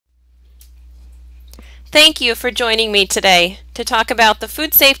Thank you for joining me today to talk about the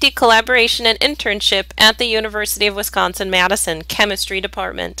Food Safety Collaboration and Internship at the University of Wisconsin-Madison Chemistry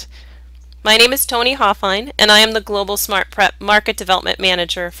Department. My name is Toni Hofhine, and I am the Global Smart Prep Market Development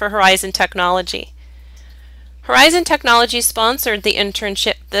Manager for Horizon Technology. Horizon Technology sponsored the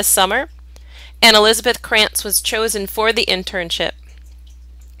internship this summer, and Elizabeth Krantz was chosen for the internship.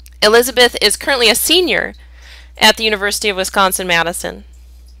 Elizabeth is currently a senior at the University of Wisconsin-Madison.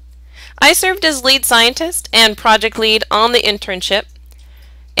 I served as lead scientist and project lead on the internship,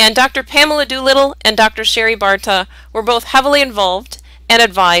 and Dr. Pamela Doolittle and Dr. Sherry Barta were both heavily involved and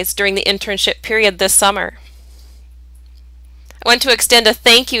advised during the internship period this summer. I want to extend a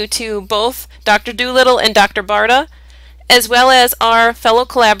thank you to both Dr. Doolittle and Dr. Barta, as well as our fellow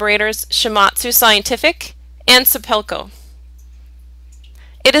collaborators Shimatsu Scientific and Sapelco.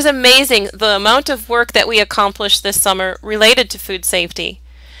 It is amazing the amount of work that we accomplished this summer related to food safety,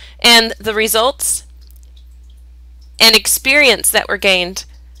 and the results and experience that were gained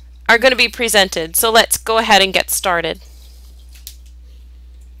are going to be presented. So let's go ahead and get started.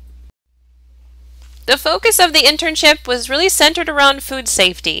 The focus of the internship was really centered around food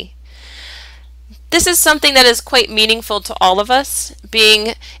safety. This is something that is quite meaningful to all of us,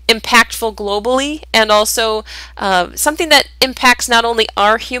 being impactful globally, and also something that impacts not only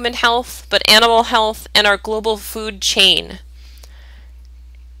our human health, but animal health and our global food chain.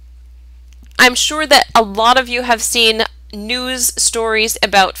 I'm sure that a lot of you have seen news stories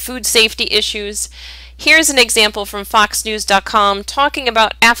about food safety issues. Here's an example from foxnews.com talking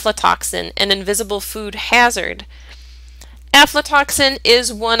about aflatoxin, an invisible food hazard. Aflatoxin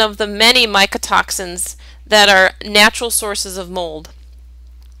is one of the many mycotoxins that are natural sources of mold.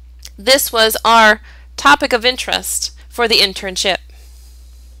 This was our topic of interest for the internship.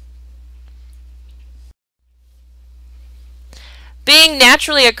 Being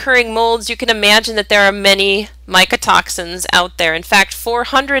naturally occurring molds, you can imagine that there are many mycotoxins out there. In fact,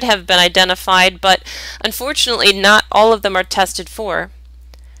 400 have been identified, but unfortunately not all of them are tested for.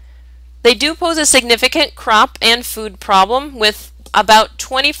 They do pose a significant crop and food problem, with about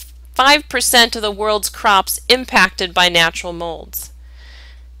 25% of the world's crops impacted by natural molds.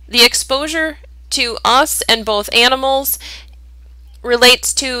 The exposure to us and both animals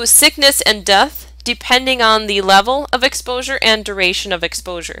relates to sickness and death, depending on the level of exposure and duration of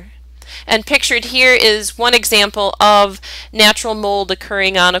exposure. And pictured here is one example of natural mold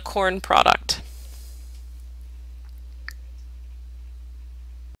occurring on a corn product.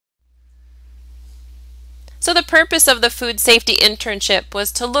 So the purpose of the food safety internship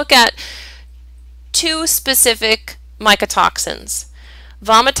was to look at two specific mycotoxins.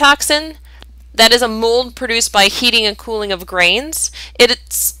 Vomitoxin, that is a mold produced by heating and cooling of grains. It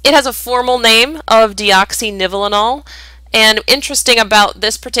has a formal name of deoxynivalenol, and interesting about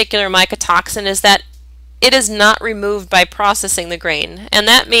this particular mycotoxin is that it is not removed by processing the grain. And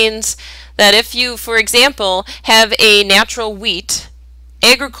that means that if you, for example, have a natural wheat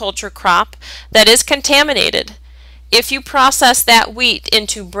agriculture crop that is contaminated, if you process that wheat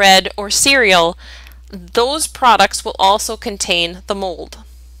into bread or cereal, those products will also contain the mold.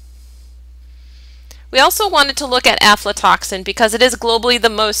 We also wanted to look at aflatoxin because it is globally the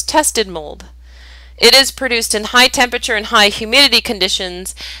most tested mold. It is produced in high temperature and high humidity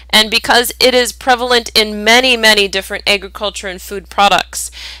conditions, and because it is prevalent in many different agriculture and food products,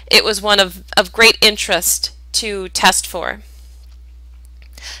 it was one of great interest to test for.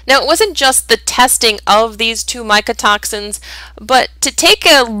 Now, it wasn't just the testing of these two mycotoxins, but to take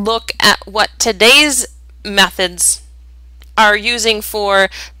a look at what today's methods are using for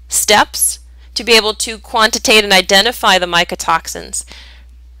steps to be able to quantitate and identify the mycotoxins,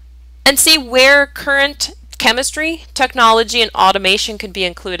 and see where current chemistry, technology, and automation could be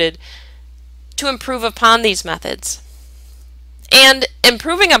included to improve upon these methods. And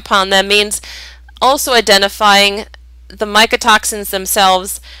improving upon them means also identifying the mycotoxins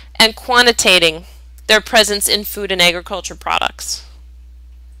themselves and quantitating their presence in food and agriculture products.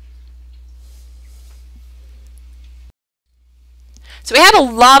 So we had a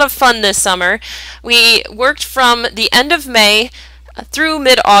lot of fun this summer. We worked from the end of May through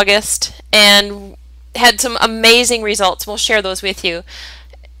mid-August and had some amazing results. We'll share those with you.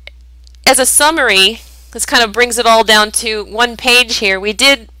 As a summary, this kind of brings it all down to one page here. We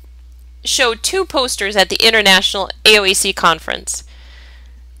did show 2 posters at the International AOEC conference.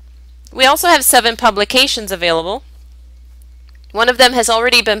 We also have 7 publications available. One of them has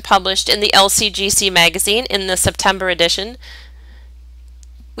already been published in the LCGC magazine in the September edition.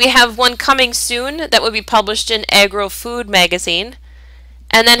 We have one coming soon that will be published in Agro-Food magazine,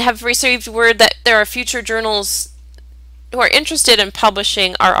 and then have received word that there are future journals who are interested in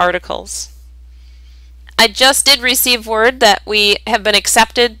publishing our articles. I just did receive word that we have been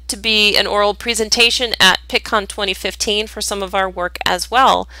accepted to be an oral presentation at PickCon 2015 for some of our work as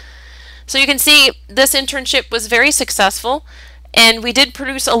well. So you can see this internship was very successful, and we did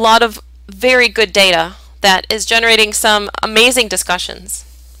produce a lot of very good data that is generating some amazing discussions.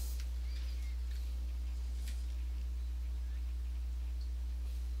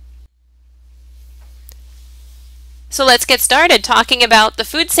 So let's get started talking about the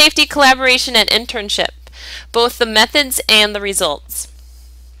food safety collaboration and internship, both the methods and the results.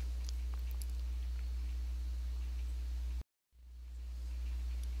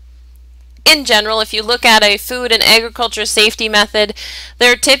 In general, if you look at a food and agriculture safety method,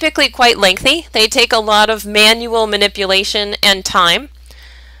 they're typically quite lengthy. They take a lot of manual manipulation and time,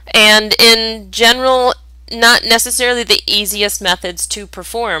 and in general, not necessarily the easiest methods to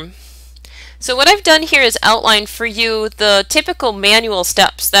perform. So what I've done here is outline for you the typical manual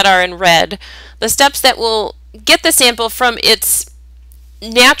steps that are in red, the steps that will get the sample from its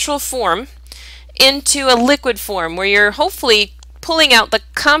natural form into a liquid form where you're hopefully pulling out the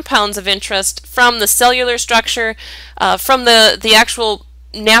compounds of interest from the cellular structure, from the actual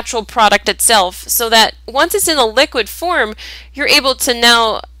natural product itself, so that once it's in a liquid form, you're able to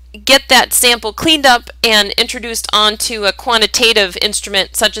now get that sample cleaned up and introduced onto a quantitative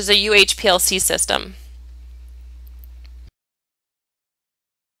instrument such as a UHPLC system.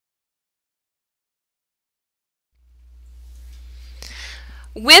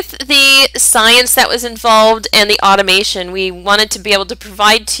 With the science that was involved and the automation, we wanted to be able to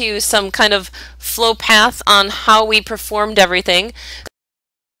provide to you some kind of flow path on how we performed everything.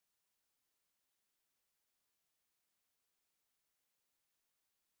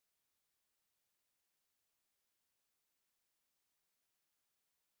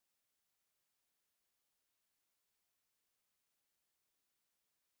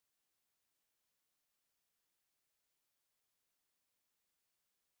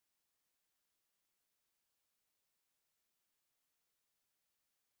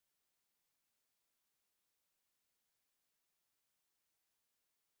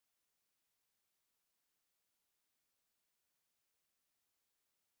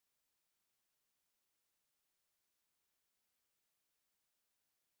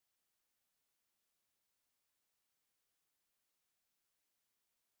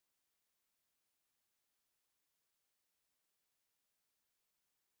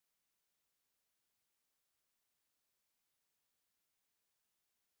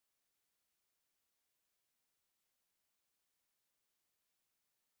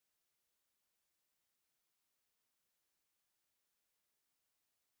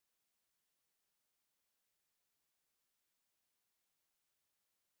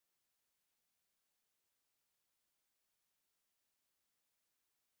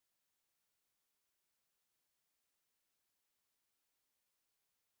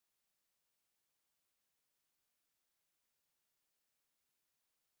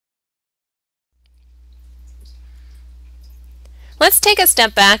 Let's take a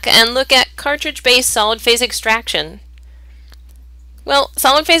step back and look at cartridge-based solid phase extraction. Well,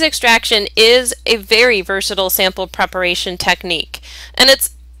 solid phase extraction is a very versatile sample preparation technique, and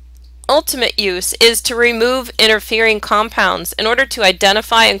its ultimate use is to remove interfering compounds in order to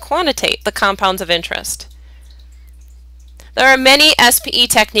identify and quantitate the compounds of interest. There are many SPE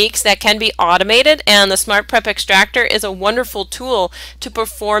techniques that can be automated, and the Smart Prep Extractor is a wonderful tool to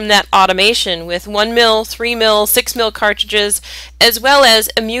perform that automation with 1 mil, 3 mil, 6 mil cartridges, as well as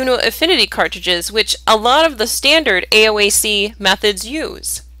immunoaffinity cartridges, which a lot of the standard AOAC methods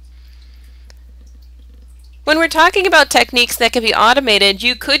use. When we're talking about techniques that can be automated,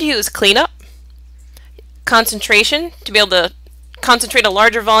 you could use cleanup, concentration, to be able to concentrate a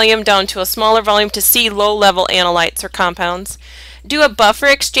larger volume down to a smaller volume to see low-level analytes or compounds. Do a buffer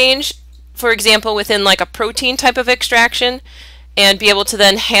exchange, for example, within like a protein type of extraction, and be able to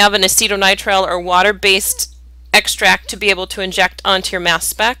then have an acetonitrile or water-based extract to be able to inject onto your mass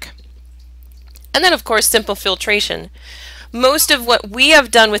spec. And then, of course, simple filtration. Most of what we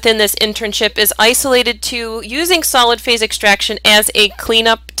have done within this internship is isolated to using solid phase extraction as a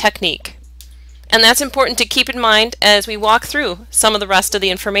cleanup technique. And that's important to keep in mind as we walk through some of the rest of the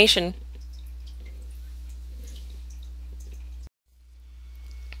information.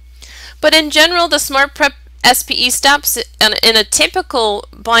 But in general, the Smart Prep SPE steps in a typical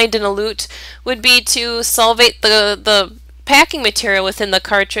bind and elute would be to solvate the packing material within the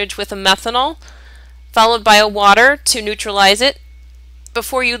cartridge with a methanol, followed by a water to neutralize it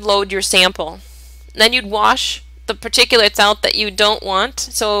before you load your sample. Then you'd wash the particulates out that you don't want,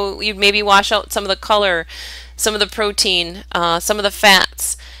 so you'd maybe wash out some of the color, some of the protein, some of the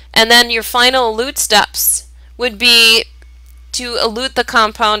fats, And then your final elute steps would be to elute the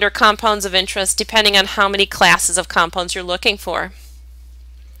compound or compounds of interest depending on how many classes of compounds you're looking for.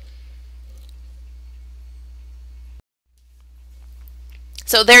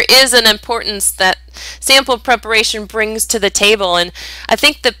 So there is an importance that sample preparation brings to the table, and I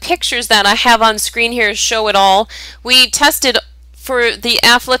think the pictures that I have on screen here show it all. We tested for the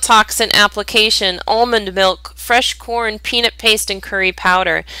aflatoxin application almond milk, fresh corn, peanut paste, and curry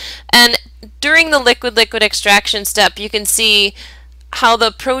powder. And during the liquid-liquid extraction step, you can see how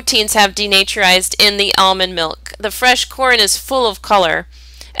the proteins have denaturized in the almond milk. The fresh corn is full of color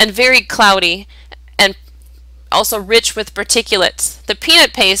and very cloudy, and also rich with particulates. The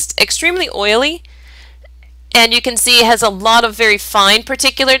peanut paste, extremely oily, and you can see it has a lot of very fine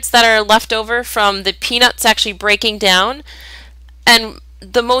particulates that are left over from the peanuts actually breaking down. And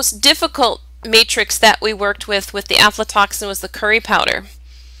the most difficult matrix that we worked with the aflatoxin was the curry powder.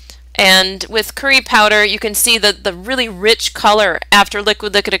 And with curry powder, you can see the really rich color after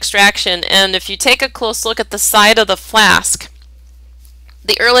liquid-liquid extraction. And if you take a close look at the side of the flask,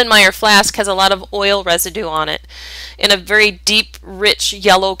 the Erlenmeyer flask has a lot of oil residue on it in a very deep, rich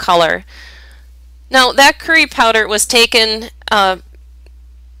yellow color. Now, that curry powder was taken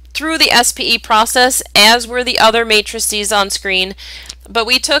through the SPE process, as were the other matrices on screen, but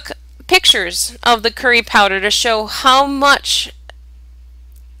we took pictures of the curry powder to show how much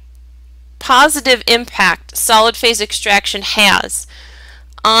positive impact solid phase extraction has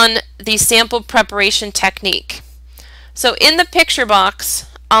on the sample preparation technique. So in the picture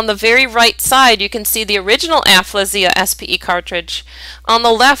box on the very right side, you can see the original Aflazia SPE cartridge. On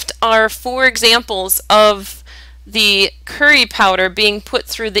the left are 4 examples of the curry powder being put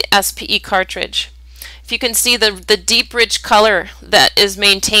through the SPE cartridge. If you can see the deep rich color that is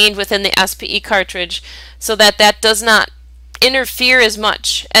maintained within the SPE cartridge, so that that does not interfere as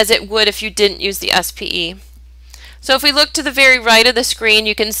much as it would if you didn't use the SPE. So if we look to the very right of the screen,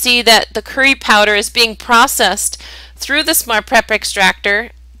 you can see that the curry powder is being processed through the Smart Prep extractor,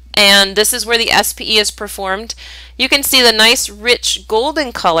 and this is where the SPE is performed. You can see the nice rich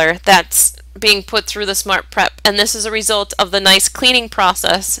golden color that's being put through the Smart Prep, and this is a result of the nice cleaning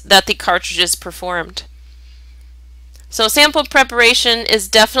process that the cartridges performed. So sample preparation is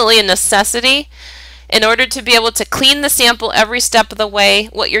definitely a necessity. In order to be able to clean the sample every step of the way,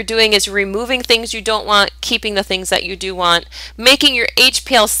 what you're doing is removing things you don't want, keeping the things that you do want, making your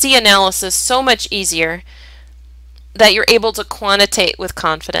HPLC analysis so much easier that you're able to quantitate with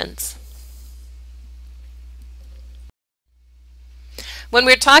confidence. When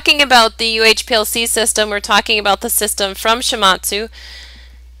we're talking about the UHPLC system, we're talking about the system from Shimadzu.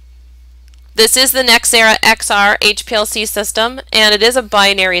 This is the Nexera XR HPLC system, and it is a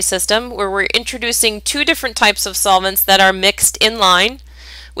binary system where we're introducing 2 different types of solvents that are mixed in line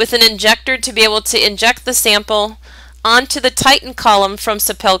with an injector to be able to inject the sample onto the Titan column from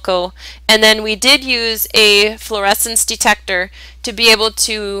Sapelco, and then we did use a fluorescence detector to be able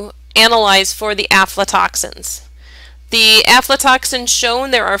to analyze for the aflatoxins. The aflatoxins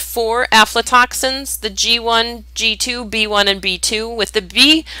shown, there are 4 aflatoxins, the G1, G2, B1, and B2, with the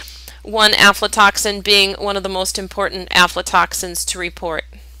B1 aflatoxin being one of the most important aflatoxins to report.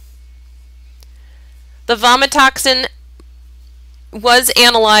 The vomitoxin was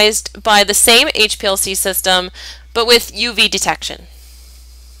analyzed by the same HPLC system, but with UV detection.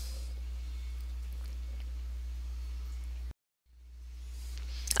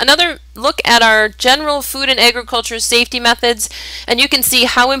 Another look at our general food and agriculture safety methods, and you can see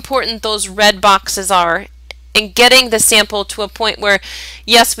how important those red boxes are in getting the sample to a point where,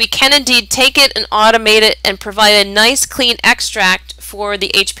 yes, we can indeed take it and automate it and provide a nice clean extract for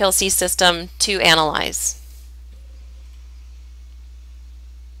the HPLC system to analyze.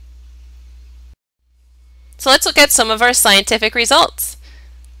 So let's look at some of our scientific results.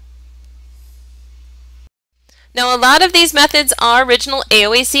 Now, a lot of these methods are original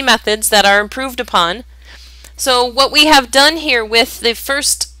AOAC methods that are improved upon. So what we have done here with the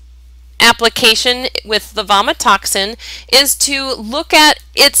first application with the vomitoxin is to look at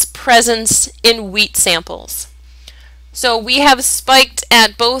its presence in wheat samples. So we have spiked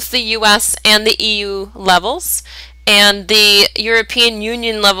at both the US and the EU levels, and the European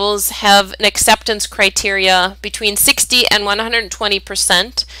Union levels have an acceptance criteria between 60 and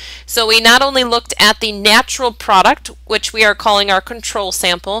 120%. So we not only looked at the natural product, which we are calling our control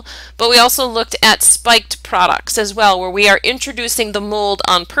sample, but we also looked at spiked products as well, where we are introducing the mold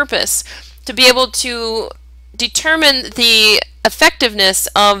on purpose to be able to determine the effectiveness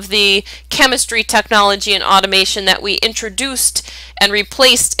of the chemistry, technology, and automation that we introduced and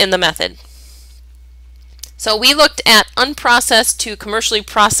replaced in the method. So we looked at unprocessed to commercially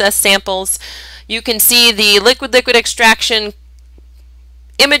processed samples. You can see the liquid-liquid extraction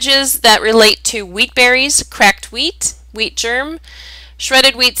images that relate to wheat berries, cracked wheat, wheat germ,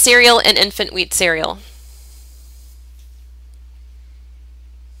 shredded wheat cereal, and infant wheat cereal.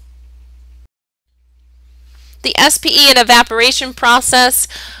 The SPE and evaporation process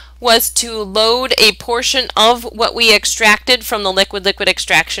was to load a portion of what we extracted from the liquid-liquid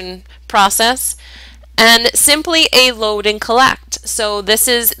extraction process, and simply a load and collect. So this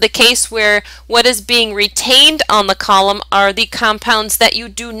is the case where what is being retained on the column are the compounds that you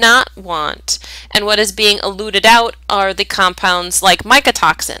do not want, and what is being eluted out are the compounds like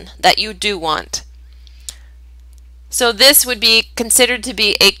mycotoxin that you do want. So this would be considered to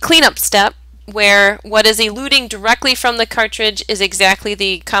be a cleanup step, where what is eluting directly from the cartridge is exactly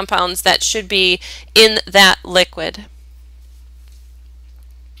the compounds that should be in that liquid.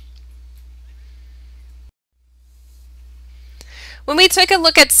 When we took a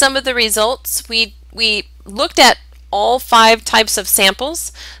look at some of the results, we looked at all 5 types of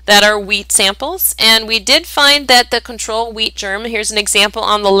samples that are wheat samples, and we did find that the control wheat germ, here's an example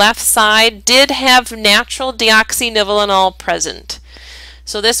on the left side, did have natural deoxynivalenol present.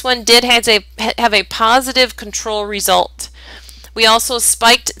 So this one did have a positive control result. We also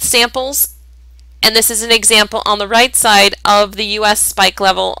spiked samples, and this is an example on the right side of the US spike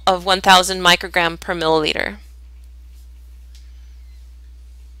level of 1,000 microgram per milliliter.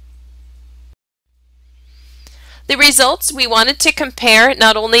 The results, we wanted to compare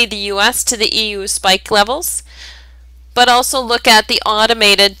not only the US to the EU spike levels, but also look at the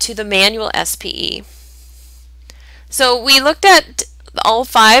automated to the manual SPE. So we looked at all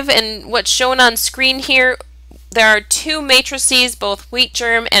 5, and what's shown on screen here, there are 2 matrices, both wheat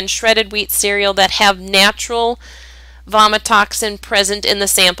germ and shredded wheat cereal, that have natural vomitoxin present in the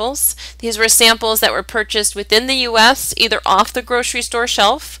samples. These were samples that were purchased within the US, either off the grocery store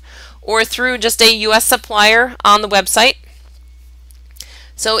shelf or through just a US supplier on the website.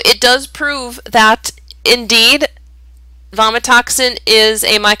 So it does prove that indeed vomitoxin is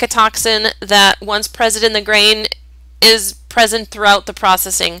a mycotoxin that once present in the grain is present throughout the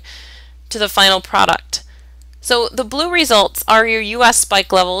processing to the final product. So the blue results are your US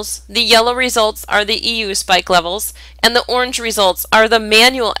spike levels, the yellow results are the EU spike levels, and the orange results are the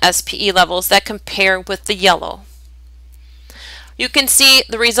manual SPE levels that compare with the yellow. You can see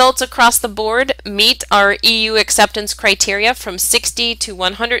the results across the board meet our EU acceptance criteria from 60 to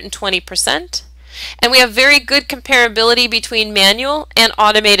 120%, and we have very good comparability between manual and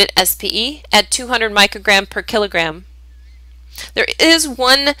automated SPE at 200 microgram per kilogram. There is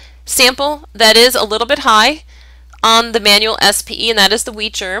one sample that is a little bit high on the manual SPE, and that is the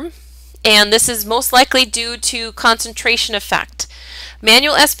wheat germ, and this is most likely due to concentration effect.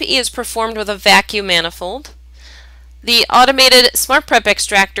 Manual SPE is performed with a vacuum manifold. The automated Smart Prep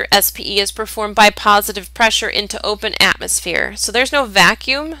extractor SPE is performed by positive pressure into open atmosphere. So there's no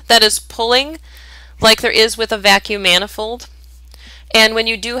vacuum that is pulling like there is with a vacuum manifold. And when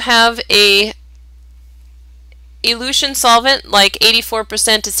you do have a elution solvent like 84%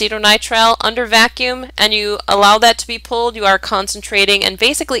 acetonitrile under vacuum and you allow that to be pulled, you are concentrating and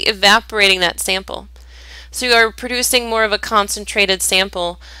basically evaporating that sample. So you are producing more of a concentrated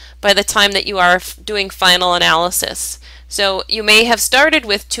sample by the time that you are doing final analysis. So you may have started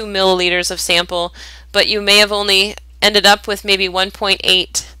with 2 milliliters of sample, but you may have only ended up with maybe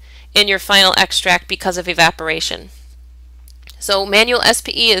 1.8 in your final extract because of evaporation. So manual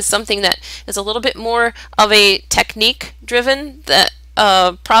SPE is something that is a little bit more of a technique-driven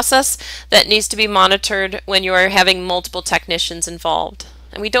process that needs to be monitored when you are having multiple technicians involved.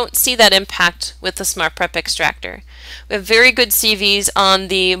 And we don't see that impact with the Smart Prep extractor. We have very good CVs on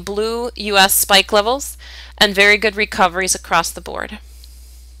the blue US spike levels and very good recoveries across the board.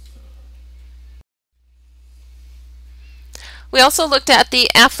 We also looked at the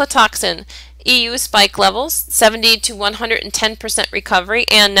aflatoxin EU spike levels, 70 to 110% recovery,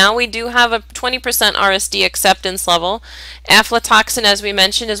 and now we do have a 20% RSD acceptance level. Aflatoxin, as we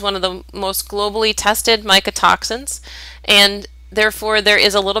mentioned, is one of the most globally tested mycotoxins, and therefore there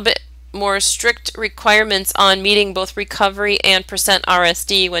is a little bit more strict requirements on meeting both recovery and percent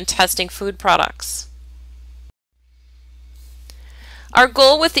RSD when testing food products. Our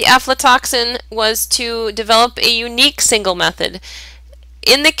goal with the aflatoxin was to develop a unique single method.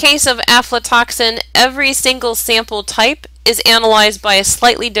 In the case of aflatoxin, every single sample type is analyzed by a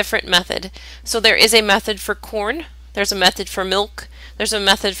slightly different method. So there is a method for corn, there's a method for milk, there's a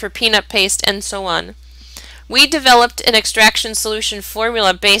method for peanut paste, and so on. We developed an extraction solution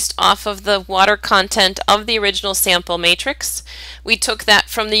formula based off of the water content of the original sample matrix. We took that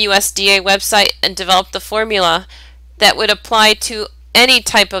from the USDA website and developed the formula that would apply to any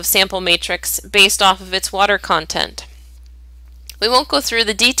type of sample matrix based off of its water content. We won't go through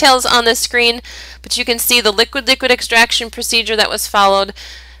the details on this screen, but you can see the liquid-liquid extraction procedure that was followed.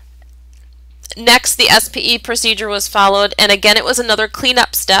 Next, the SPE procedure was followed, and again it was another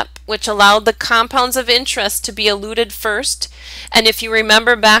cleanup step which allowed the compounds of interest to be eluted first. And if you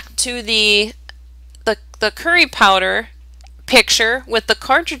remember back to the curry powder picture with the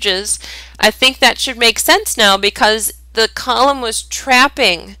cartridges, I think that should make sense now, because the column was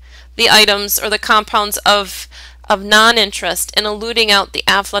trapping the items or the compounds of non-interest and eluting out the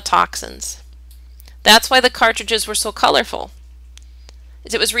aflatoxins. That's why the cartridges were so colorful.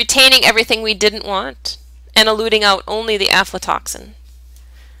 It was retaining everything we didn't want and eluting out only the aflatoxin.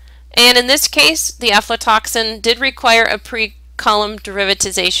 And in this case, the aflatoxin did require a pre-column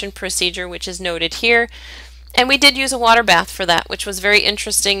derivatization procedure, which is noted here. And we did use a water bath for that, which was very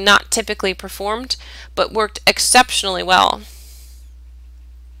interesting, not typically performed, but worked exceptionally well.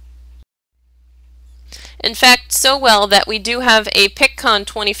 In fact, so well that we do have a PicCon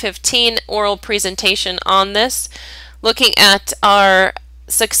 2015 oral presentation on this, looking at our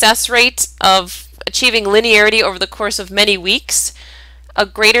success rate of achieving linearity over the course of many weeks, a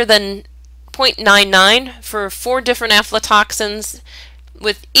greater than 0.99 for 4 different aflatoxins,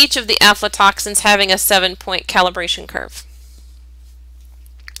 with each of the aflatoxins having a 7-point calibration curve.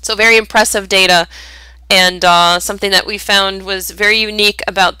 So very impressive data, and something that we found was very unique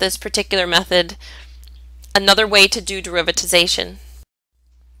about this particular method, another way to do derivatization.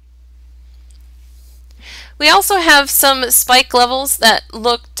 We also have some spike levels that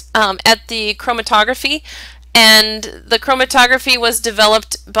looked at the chromatography, and the chromatography was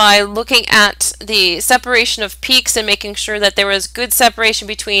developed by looking at the separation of peaks and making sure that there was good separation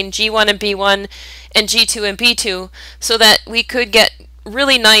between G1 and B1 and G2 and B2, so that we could get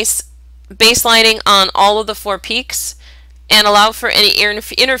really nice baselining on all of the 4 peaks and allow for any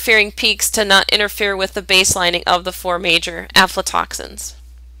interfering peaks to not interfere with the baselining of the 4 major aflatoxins.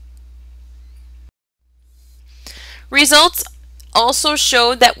 Results also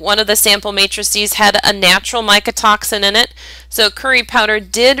showed that one of the sample matrices had a natural mycotoxin in it. So curry powder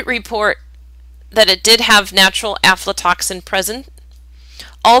did report that it did have natural aflatoxin present.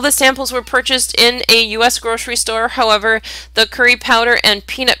 All the samples were purchased in a U.S. grocery store. However, the curry powder and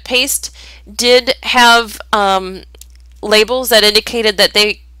peanut paste did have labels that indicated that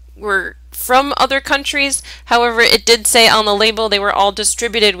they were from other countries. However, it did say on the label they were all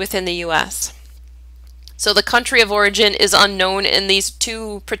distributed within the U.S. So the country of origin is unknown in these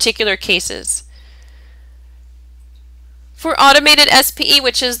 2 particular cases. For automated SPE,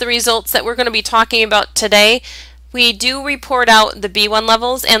 which is the results that we're going to be talking about today, we do report out the B1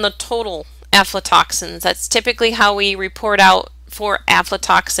 levels and the total aflatoxins. That's typically how we report out for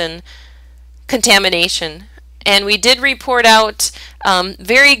aflatoxin contamination. And we did report out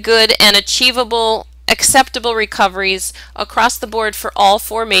very good and achievable, acceptable recoveries across the board for all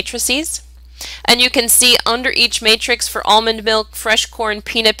 4 matrices. And you can see under each matrix for almond milk, fresh corn,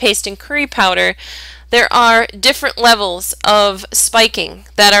 peanut paste, and curry powder, there are different levels of spiking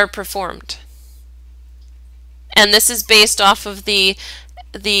that are performed. And this is based off of the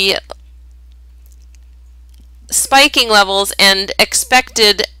spiking levels and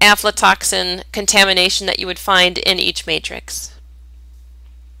expected aflatoxin contamination that you would find in each matrix.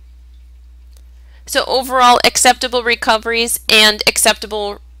 So overall, acceptable recoveries and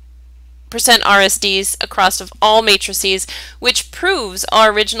acceptable percent RSDs across of all matrices, which proves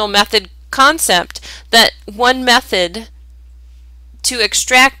our original method concept that one method to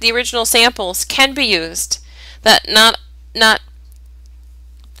extract the original samples can be used, that not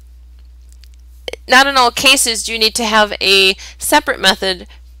in all cases do you need to have a separate method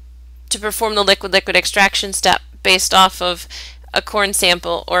to perform the liquid-liquid extraction step based off of a corn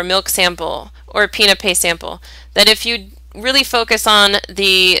sample or a milk sample or a peanut paste sample. That if you really focus on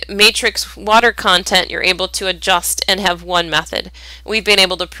the matrix water content, you're able to adjust and have one method. We've been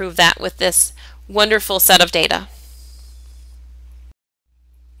able to prove that with this wonderful set of data.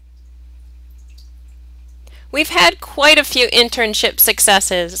 We've had quite a few internship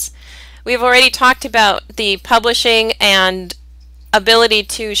successes. We've already talked about the publishing and ability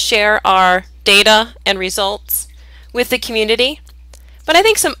to share our data and results with the community, but I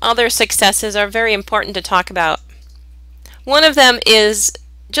think some other successes are very important to talk about. One of them is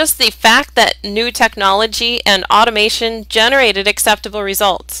just the fact that new technology and automation generated acceptable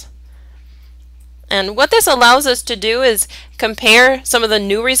results. And what this allows us to do is compare some of the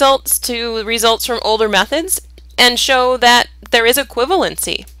new results to results from older methods and show that there is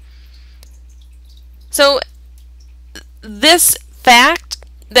equivalency. So this fact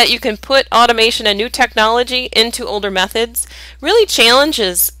that you can put automation and new technology into older methods really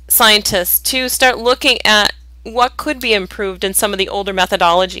challenges scientists to start looking at what could be improved in some of the older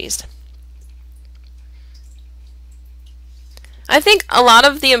methodologies. I think a lot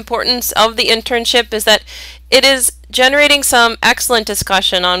of the importance of the internship is that it is generating some excellent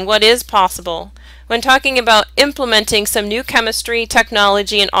discussion on what is possible when talking about implementing some new chemistry,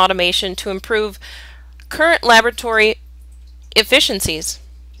 technology, and automation to improve current laboratory efficiencies.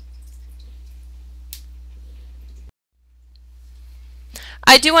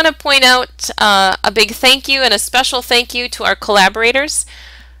 I do want to point out a big thank you and a special thank you to our collaborators,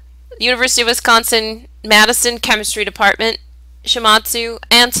 University of Wisconsin-Madison Chemistry Department, Shimatsu,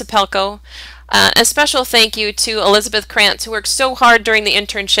 and Sapelco. A special thank you to Elizabeth Krantz, who worked so hard during the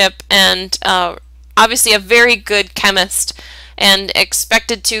internship and obviously a very good chemist and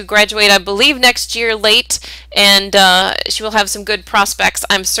expected to graduate, I believe, next year late, and she will have some good prospects,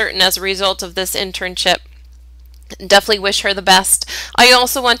 I'm certain, as a result of this internship. Definitely wish her the best. I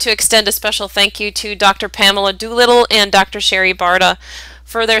also want to extend a special thank you to Dr. Pamela Doolittle and Dr. Sherry Barta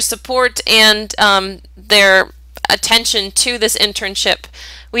for their support and their attention to this internship.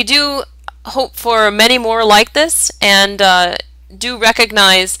 We do hope for many more like this, and do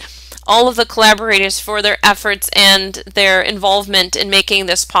recognize all of the collaborators for their efforts and their involvement in making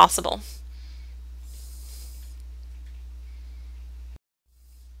this possible.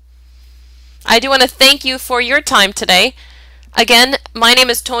 I do want to thank you for your time today. Again, my name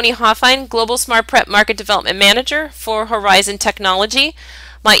is Toni Hofhine, Global Smart Prep Market Development Manager for Horizon Technology.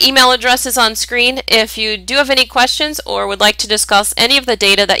 My email address is on screen. If you do have any questions or would like to discuss any of the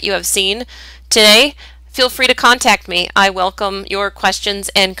data that you have seen today, feel free to contact me. I welcome your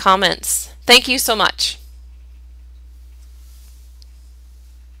questions and comments. Thank you so much.